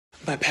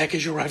My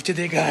package arrived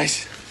today,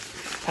 guys.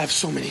 I have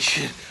so many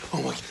shit.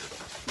 Oh my.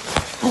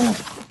 Oh.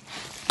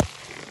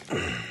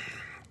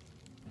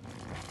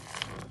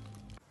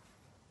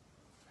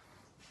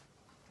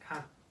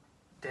 God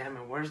damn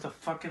it! Where's the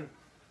fucking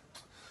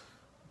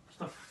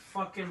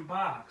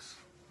box?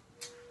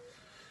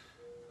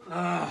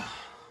 There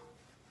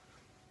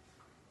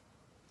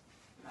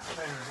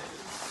it is.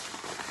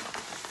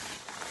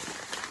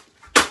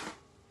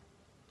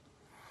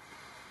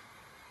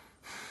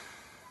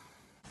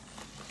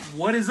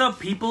 What is up,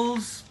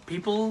 peoples?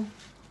 Peoples.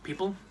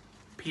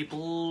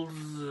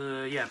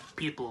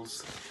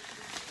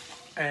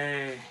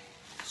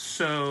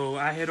 So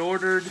I had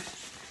ordered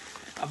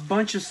a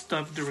bunch of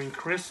stuff during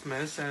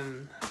Christmas,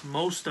 and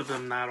most of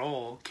them, not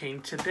all,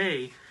 came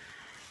today.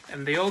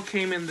 And they all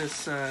came in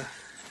this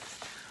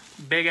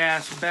big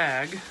ass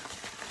bag.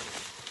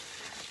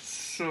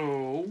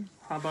 So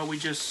how about we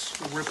just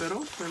rip it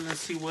open and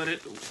see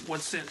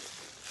what's in.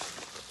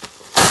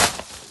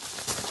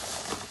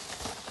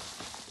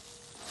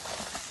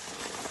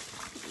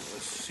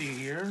 Let's see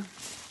here.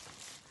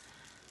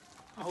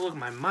 Oh look,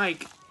 my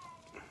mic.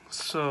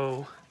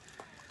 So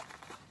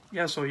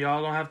yeah, so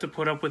y'all don't have to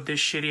put up with this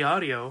shitty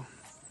audio.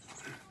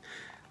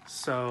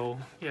 So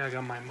yeah, I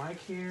got my mic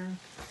here.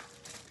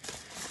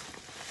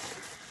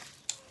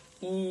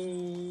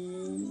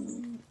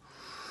 Ooh.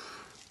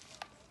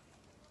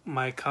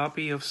 My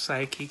copy of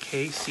Psyche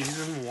K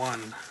Season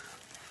 1.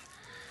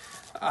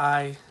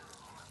 I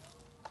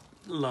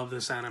love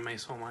this anime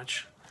so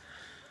much.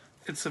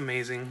 It's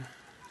amazing.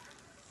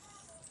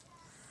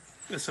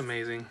 It's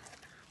amazing.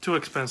 Too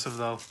expensive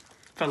though.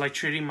 Felt like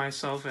treating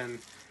myself and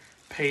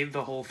paid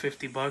the whole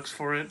 $50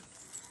 for it.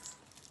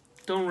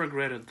 Don't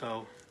regret it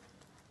though.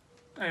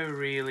 I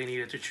really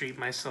needed to treat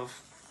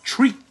myself.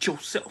 Treat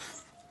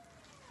yourself!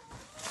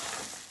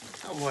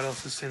 What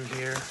else is in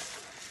here?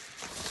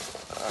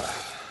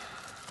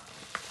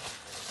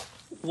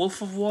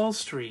 Wolf of Wall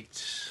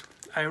Street.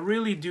 I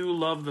really do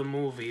love the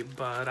movie,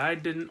 but I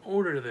didn't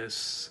order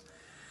this.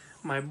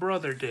 My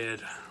brother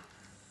did.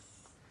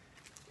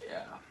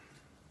 Yeah.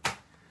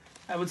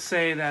 I would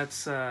say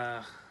that's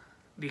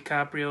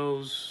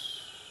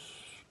DiCaprio's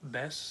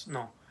best.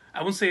 No, I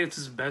wouldn't say it's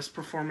his best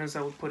performance.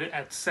 I would put it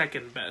at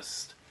second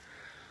best.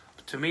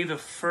 But to me, the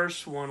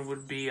first one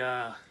would be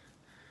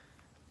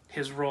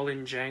his role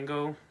in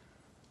Django.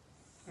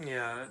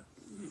 Yeah,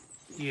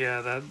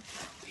 that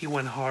he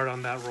went hard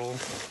on that role.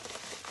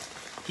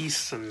 He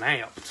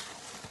snapped.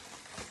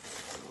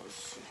 Let's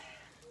see.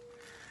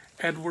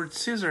 Edward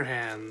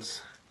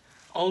Scissorhands,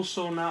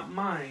 also not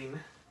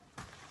mine.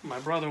 My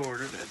brother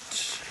ordered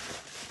it.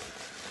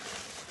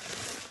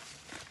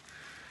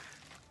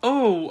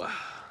 Oh,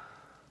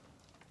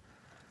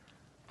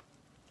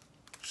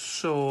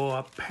 so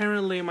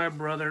apparently my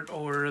brother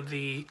ordered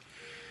the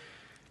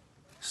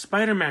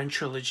Spider-Man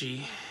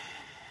trilogy,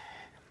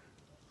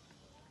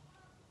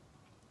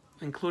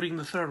 including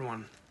the third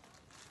one.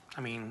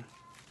 I mean,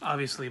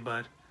 obviously,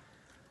 but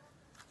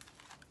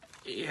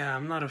yeah,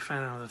 I'm not a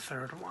fan of the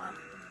third one.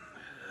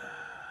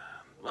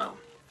 Well,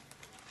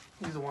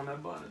 he's the one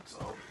that bought it,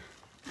 so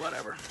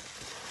whatever.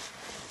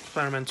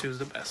 Spider-Man 2 is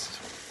the best.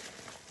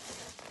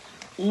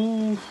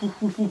 Ooh,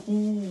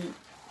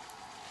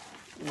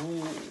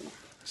 ooh,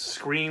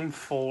 Scream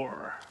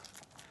 4.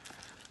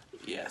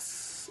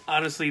 Yes.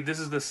 Honestly, this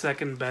is the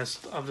second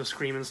best of the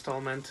Scream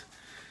installment.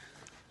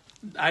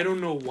 I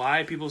don't know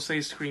why people say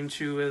Scream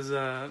 2 is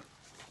a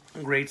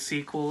great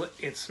sequel.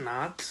 It's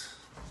not.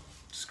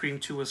 Scream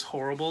 2 is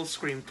horrible.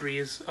 Scream 3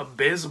 is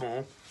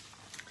abysmal.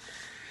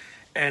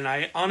 And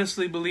I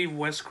honestly believe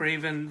Wes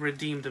Craven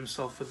redeemed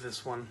himself with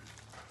this one.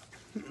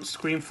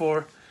 Scream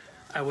 4,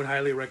 I would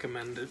highly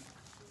recommend it.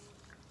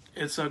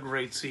 It's a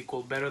great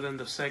sequel. Better than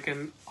the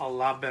second. A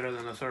lot better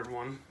than the third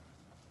one.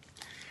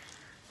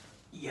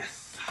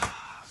 Yes.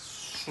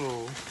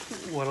 So,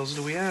 what else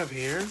do we have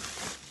here?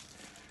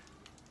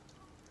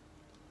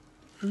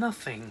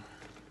 Nothing.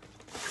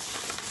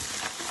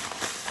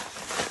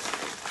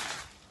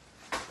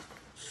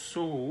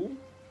 So,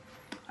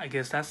 I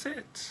guess that's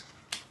it.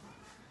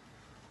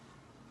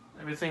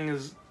 Everything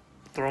is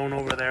thrown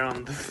over there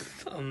on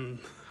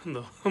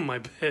my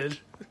bed.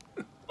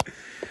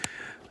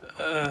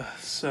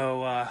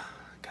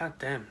 God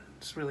damn,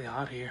 it's really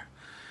hot here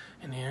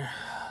in here.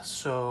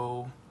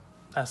 So,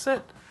 that's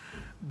it.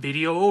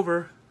 Video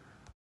over.